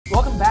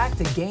Welcome back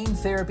to Game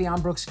Therapy.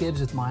 I'm Brooks Gibbs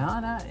with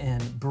Mayana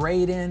and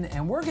Braden,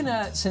 and we're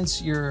gonna,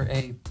 since you're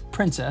a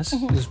princess,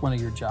 this is one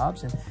of your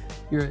jobs, and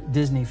you're a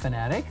Disney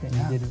fanatic, and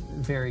you did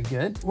very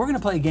good. We're gonna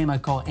play a game I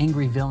call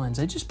Angry Villains.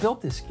 I just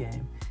built this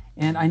game,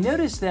 and I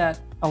noticed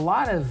that a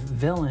lot of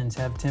villains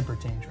have temper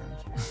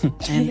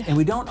tantrums, and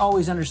we don't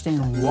always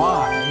understand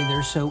why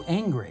they're so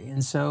angry,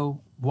 and so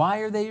why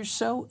are they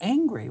so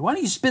angry? Why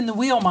don't you spin the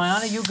wheel,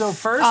 Mayana? You go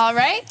first. All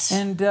right.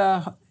 And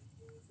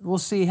we'll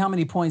see how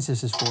many points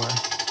this is for.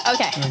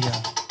 Okay. There we go.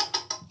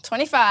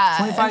 25.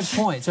 25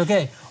 points.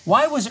 Okay.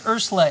 Why was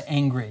Ursula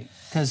angry?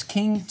 Because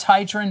King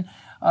Titran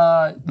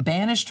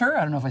banished her.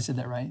 I don't know if I said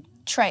that right.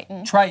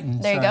 Triton. Triton.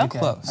 There you sorry, go. okay.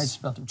 Close. I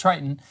spelled it.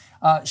 Triton.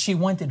 She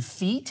wanted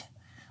feet,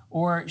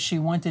 or she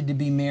wanted to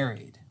be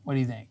married. What do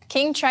you think?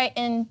 King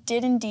Triton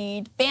did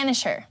indeed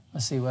banish her.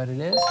 Let's see what it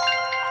is.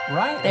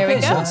 Right. There we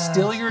okay, go. So it's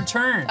still your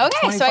turn.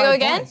 Okay, so I go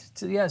again?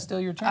 Points. Yeah, still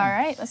your turn. All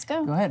right, let's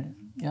go. Go ahead.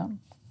 Yeah.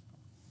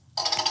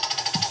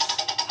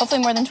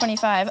 Hopefully more than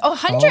 25. Oh,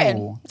 100.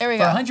 Oh. There we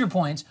For go. 100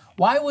 points,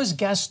 why was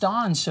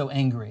Gaston so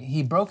angry?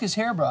 He broke his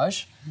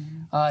hairbrush,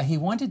 he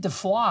wanted to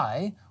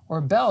fly,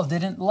 or Belle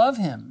didn't love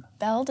him.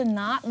 Belle did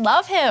not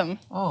love him.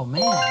 Oh,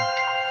 man.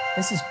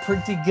 This is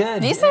pretty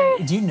good. These are-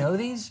 Do you know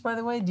these, by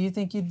the way? Do you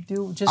think you'd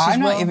do just as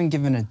I'm well? not even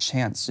given a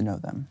chance to know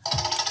them.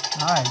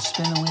 All right,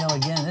 spin the wheel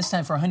again. This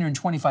time for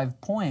 125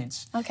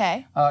 points.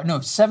 Okay. No,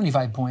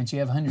 75 points. You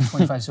have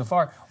 125 so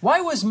far.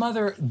 Why was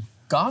Mother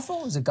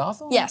Gothel? Is it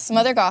Gothel? Yes,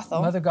 Mother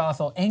Gothel. Mother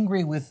Gothel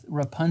angry with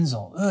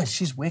Rapunzel. Ugh,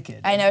 she's wicked.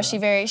 I know, she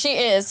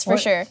is, for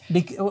sure.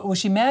 Was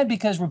she mad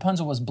because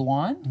Rapunzel was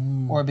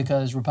blonde, or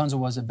because Rapunzel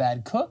was a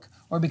bad cook,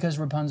 or because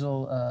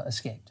Rapunzel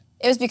escaped?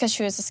 It was because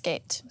she was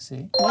escaped.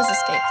 See? Was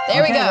escaped.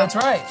 There we Okay, go. that's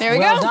right. There we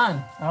well go.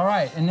 done. All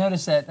right, and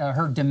notice that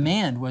her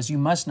demand was you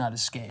must not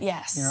escape.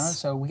 Yes. You know,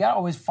 so we gotta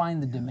always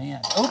find the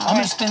demand. Oh, I'm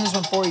gonna spin this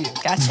one for you.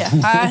 Gotcha.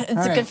 It's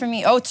right. good for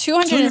me. Oh,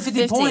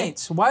 250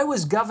 points. Why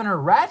was Governor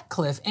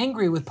Ratcliffe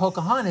angry with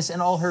Pocahontas and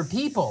all her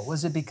people?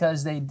 Was it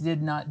because they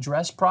did not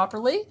dress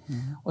properly?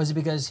 Was it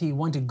because he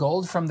wanted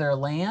gold from their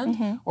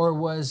land? Or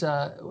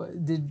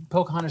did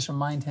Pocahontas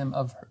remind him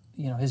of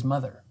his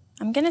mother?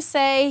 I'm going to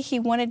say he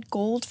wanted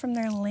gold from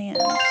their land.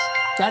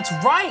 That's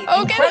right.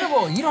 Okay.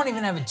 Incredible. You don't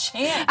even have a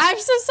chance. I'm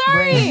so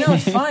sorry. No,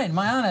 it's fine.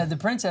 Mayana, the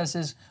princess,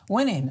 is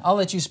winning. I'll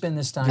let you spin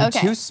this time. Okay.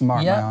 Too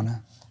smart, Yep.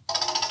 Mayana.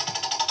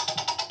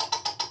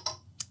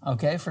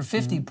 Okay, for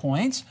 50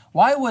 points.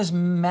 Why was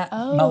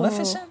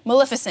Maleficent?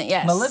 Maleficent,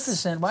 yes.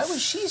 Maleficent, why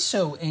was she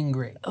so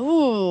angry?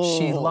 Ooh.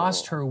 She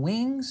lost her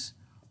wings,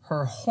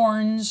 her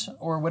horns,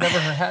 or whatever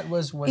her hat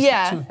was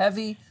Yeah. too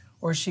heavy,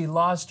 or she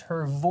lost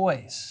her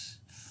voice.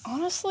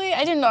 Honestly,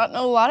 I did not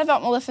know a lot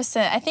about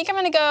Maleficent. I think I'm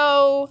going to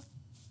go...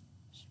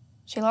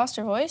 She lost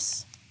her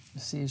voice?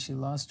 Let's see if she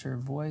lost her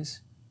voice.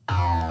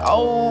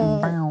 Oh.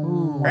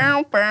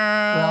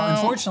 Well,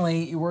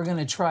 unfortunately, we're going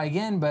to try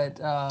again, but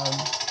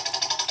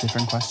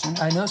Different question?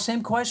 I know,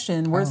 same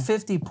question, worth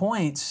 50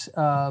 points,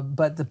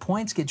 but the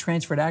points get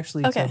transferred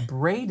actually to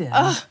Braden.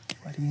 What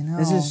do you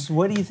know?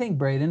 What do you think,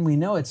 Braden? We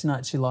know it's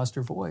not she lost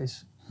her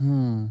voice.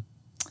 I'm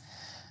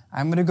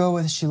going to go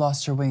with she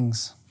lost her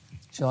wings.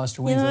 She lost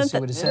her wings. Let's see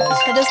what it says.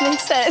 That does make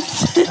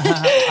sense.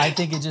 I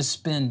think it just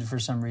spinned for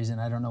some reason.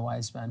 I don't know why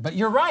it spinned. But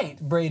you're right,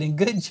 Braden.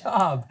 Good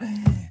job.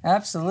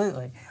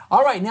 Absolutely.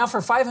 All right, now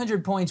for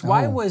 500 points,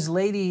 why was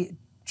Lady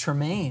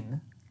Tremaine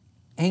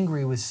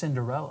angry with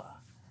Cinderella?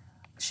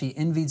 She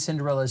envied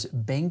Cinderella's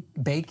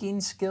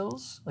baking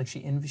skills. Like she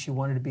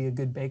wanted to be a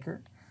good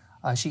baker.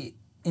 She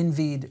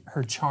envied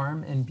her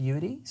charm and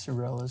beauty,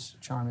 Cinderella's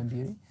charm and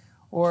beauty.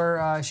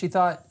 Or she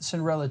thought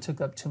Cinderella took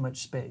up too much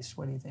space.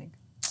 What do you think?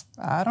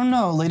 I don't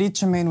know. Lady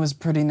Tremaine was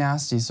pretty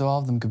nasty, so all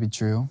of them could be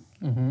true.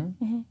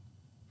 I'm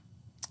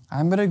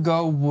going to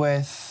go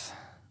with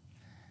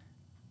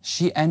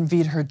she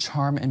envied her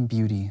charm and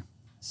beauty.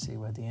 Let's see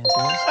what the answer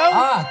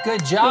is.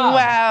 Good job.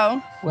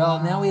 Wow. Well,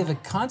 now we have a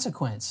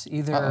consequence.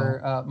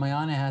 Either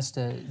Mayana has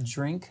to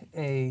drink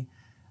a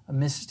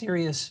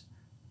mysterious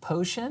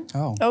potion.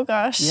 Oh,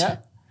 gosh. Yeah.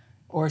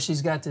 Or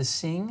she's got to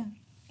sing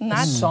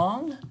a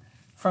song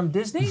from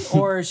Disney,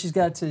 or she's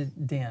got to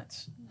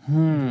dance.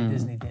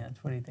 Disney dance.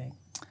 What do you think?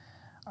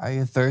 Are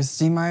you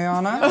thirsty,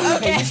 Mayana?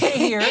 Okay, you stay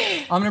here.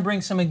 I'm going to bring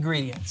some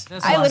ingredients.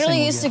 That's the I last thing literally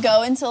we'll used get. to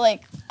go into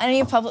like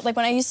any public, like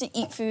when I used to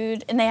eat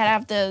food and they had to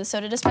have the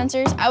soda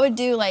dispensers, I would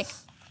do like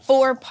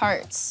 4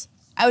 parts.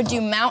 I would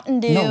do Mountain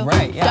Dew, No,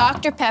 right, yeah.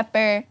 Dr.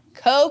 Pepper,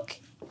 Coke,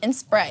 and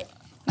Sprite.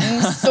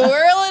 And swirl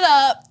it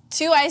up,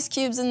 2 ice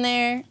cubes in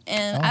there,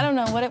 and I don't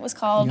know what it was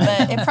called,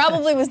 but it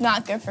probably was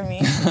not good for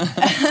me.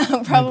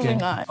 Probably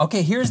not.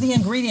 Okay, here's the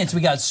ingredients. We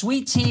got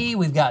sweet tea.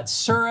 We've got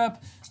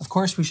syrup. Of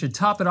course, we should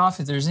top it off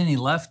if there's any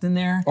left in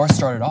there. Or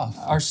start it off.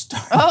 Our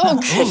star. Oh,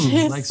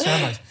 goodness. Like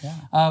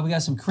Starbucks. We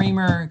got some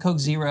creamer, Coke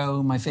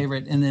Zero, my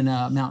favorite, and then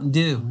Mountain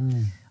Dew.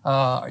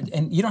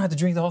 And you don't have to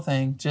drink the whole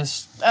thing.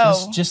 Just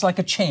like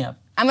a champ.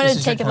 I'm going This to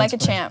is your take it like a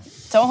consequence.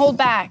 champ. Don't hold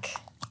back.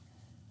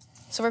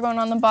 So we're going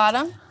on the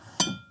bottom.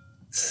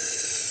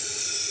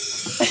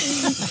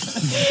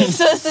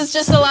 So this is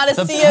just a lot of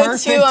The CO2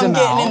 perfect I'm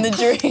getting in amount. the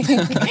drink.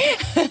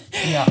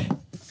 Yeah.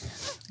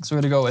 So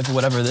we're gonna go with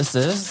whatever this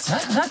is.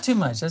 Not too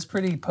much. That's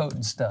pretty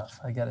potent stuff,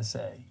 I gotta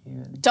say.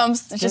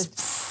 Dumps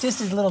Just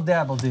a little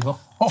dab will do.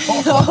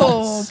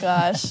 Oh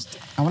gosh.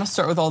 I want to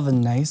start with all the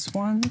nice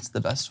ones,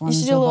 the best You ones.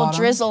 should at do a the little bottom.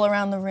 drizzle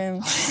around the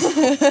rim.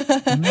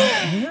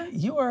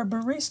 You are a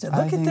barista. Look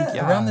I at think, that.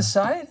 yeah. Around the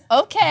side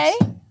Okay.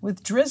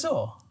 with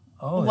drizzle.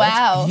 Oh,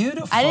 Wow. that's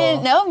beautiful. I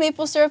didn't know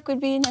maple syrup would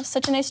be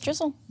such a nice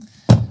drizzle.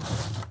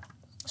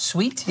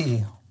 Sweet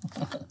tea.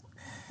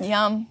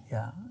 Yum.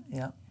 Yeah,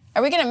 yeah.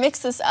 Are we gonna mix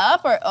this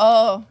up or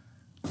oh?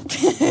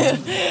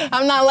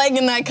 I'm not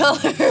liking that color.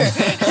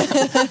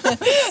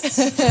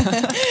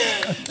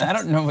 I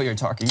don't know what you're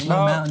talking Little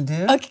about. Mountain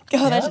Dew. Okay,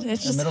 oh, that's Yeah,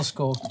 it's a just middle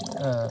school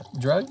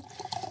drug.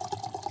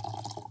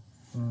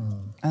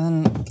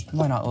 And then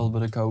why not a little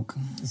bit of Coke?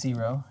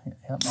 0.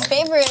 Yep.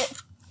 favorite.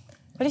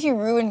 What if you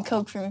ruined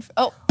Coke for me?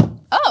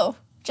 Oh,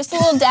 just a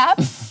little dab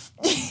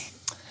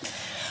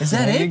Is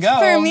that There it? you go.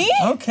 for me.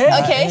 Okay.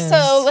 Okay,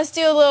 so let's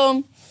do a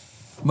little.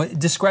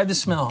 Describe the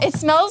smell. It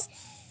smells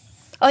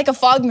like a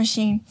fog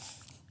machine.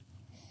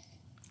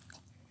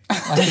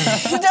 Doesn't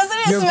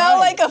it You're smell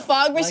right. like a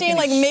fog machine,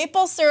 like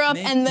maple syrup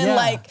and then yeah.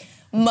 like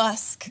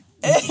musk?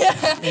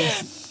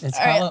 It's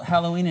right.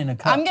 Halloween in a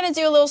cup. I'm gonna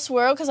do a little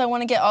swirl because I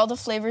want to get all the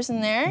flavors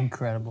in there.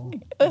 Incredible.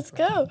 Let's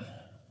go.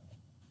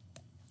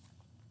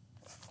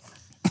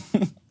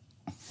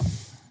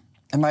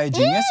 Am I a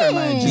genius or am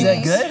I a Is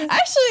genius? that good?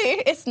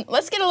 Actually,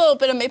 let's get a little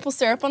bit of maple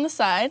syrup on the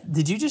side.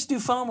 Did you just do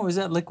foam or was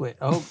that liquid?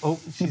 Oh,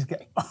 she's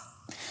got.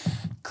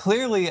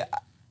 Clearly,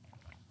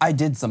 I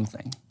did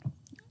something.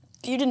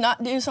 You did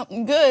not do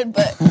something good,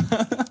 but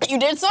you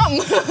did something.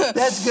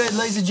 That's good,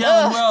 ladies and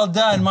gentlemen. Well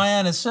done,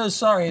 Mayanna. So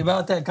sorry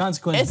about that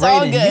consequence. It's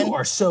all Brayden, good. you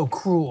are so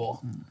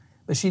cruel.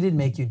 But she did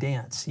make you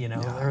dance,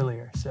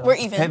 earlier. So. We're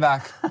even.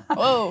 Payback.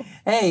 Whoa.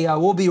 Hey,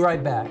 we'll be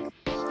right back.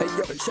 Hey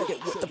yo, check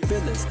it with the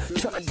feelings.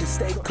 Trying to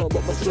stay calm,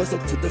 but my drizzle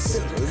to the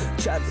ceiling.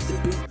 Chat with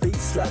the beat,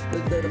 slap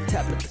and let them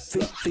tap at the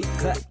feet,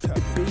 clap to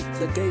the beat.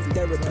 The game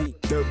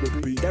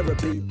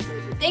therapy.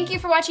 Thank you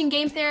for watching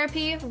Game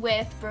Therapy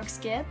with Brooks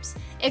Gibbs.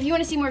 If you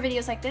want to see more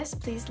videos like this,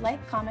 please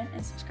like, comment,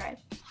 and subscribe.